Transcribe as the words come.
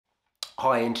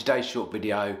Hi, in today's short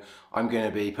video I'm going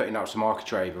to be putting up some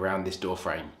architrave around this door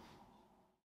frame.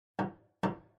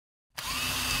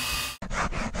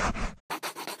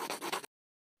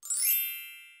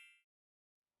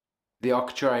 The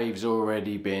architrave's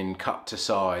already been cut to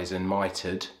size and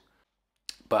mitered,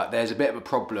 but there's a bit of a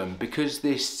problem because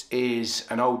this is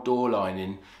an old door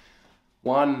lining.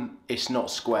 One, it's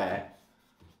not square,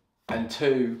 and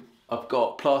two, I've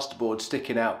got plasterboard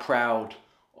sticking out proud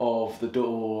of the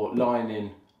door lining,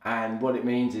 and what it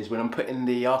means is when I'm putting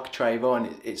the architrave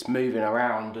on, it's moving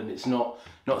around and it's not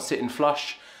sitting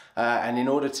flush. And in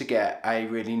order to get a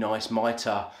really nice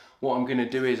mitre, what I'm going to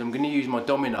do is I'm going to use my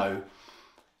domino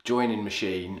joining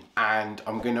machine, and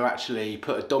I'm going to actually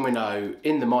put a domino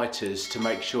in the mitres to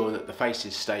make sure that the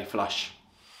faces stay flush.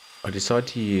 I decided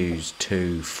to use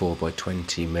two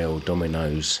 4x20mm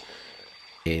dominoes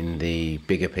in the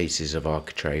bigger pieces of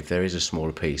architrave. There is a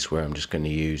smaller piece where I'm just going to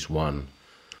use one.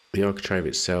 The architrave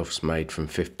itself is made from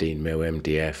 15mm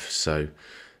MDF, so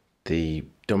the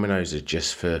dominoes are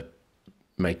just for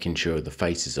making sure the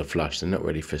faces are flush. They're not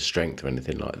really for strength or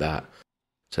anything like that,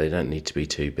 so they don't need to be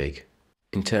too big.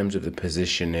 In terms of the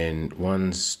positioning,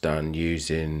 one's done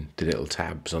using the little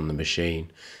tabs on the machine,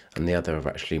 and the other I've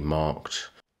actually marked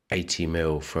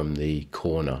 80mm from the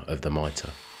corner of the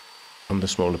mitre. On the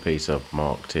smaller piece I've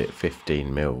marked it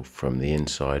 15mm from the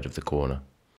inside of the corner.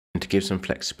 And to give some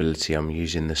flexibility, I'm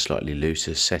using the slightly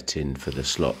looser setting for the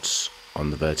slots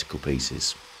on the vertical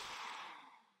pieces.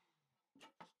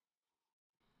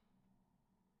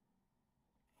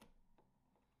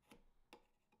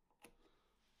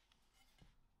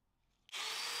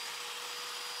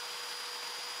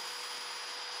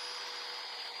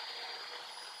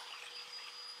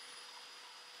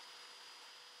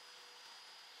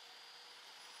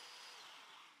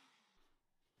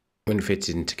 When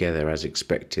fitting together as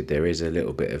expected, there is a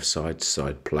little bit of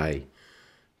side-to-side play,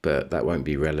 but that won't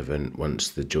be relevant once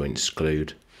the joint's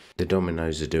glued. The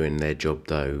dominoes are doing their job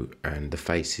though, and the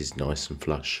face is nice and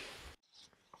flush.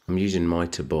 I'm using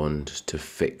mitre bond to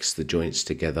fix the joints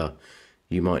together.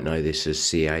 You might know this as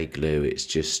CA glue. It's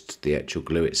just the actual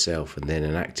glue itself and then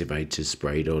an activator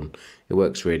sprayed on. It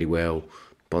works really well,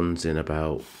 bonds in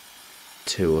about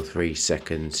 2 or 3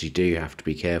 seconds. You do have to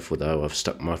be careful though. I've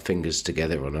stuck my fingers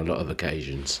together on a lot of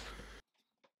occasions.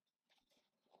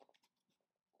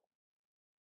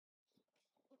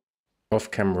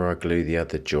 Off camera I glue the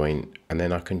other joint, and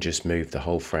then I can just move the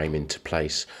whole frame into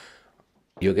place.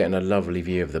 You're getting a lovely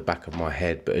view of the back of my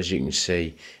head, but as you can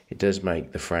see, it does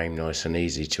make the frame nice and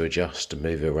easy to adjust and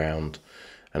move around.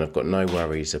 And I've got no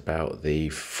worries about the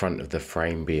front of the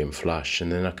frame being flush, and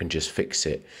then I can just fix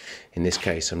it. In this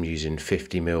case I'm using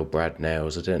 50mm brad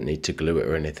nails. I don't need to glue it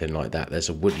or anything like that. There's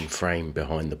a wooden frame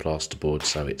behind the plasterboard,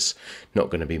 so it's not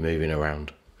going to be moving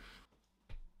around.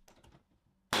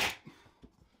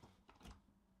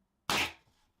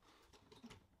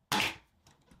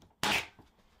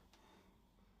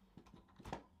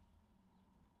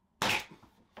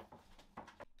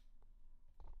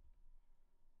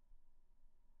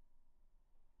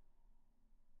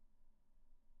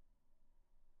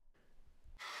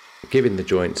 Giving the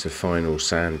joints a final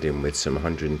sanding with some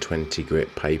 120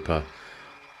 grit paper.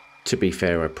 To be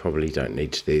fair, I probably don't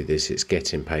need to do this. It's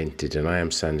getting painted and I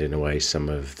am sanding away some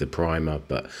of the primer,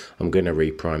 but I'm going to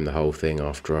reprime the whole thing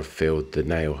after I've filled the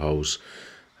nail holes,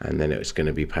 and then it's going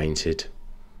to be painted.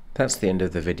 That's the end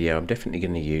of the video. I'm definitely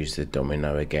going to use the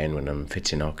domino again when I'm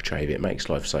fitting architrave. It makes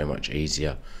life so much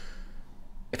easier.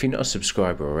 If you're not a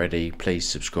subscriber already, please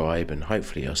subscribe, and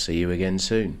hopefully I'll see you again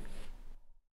soon.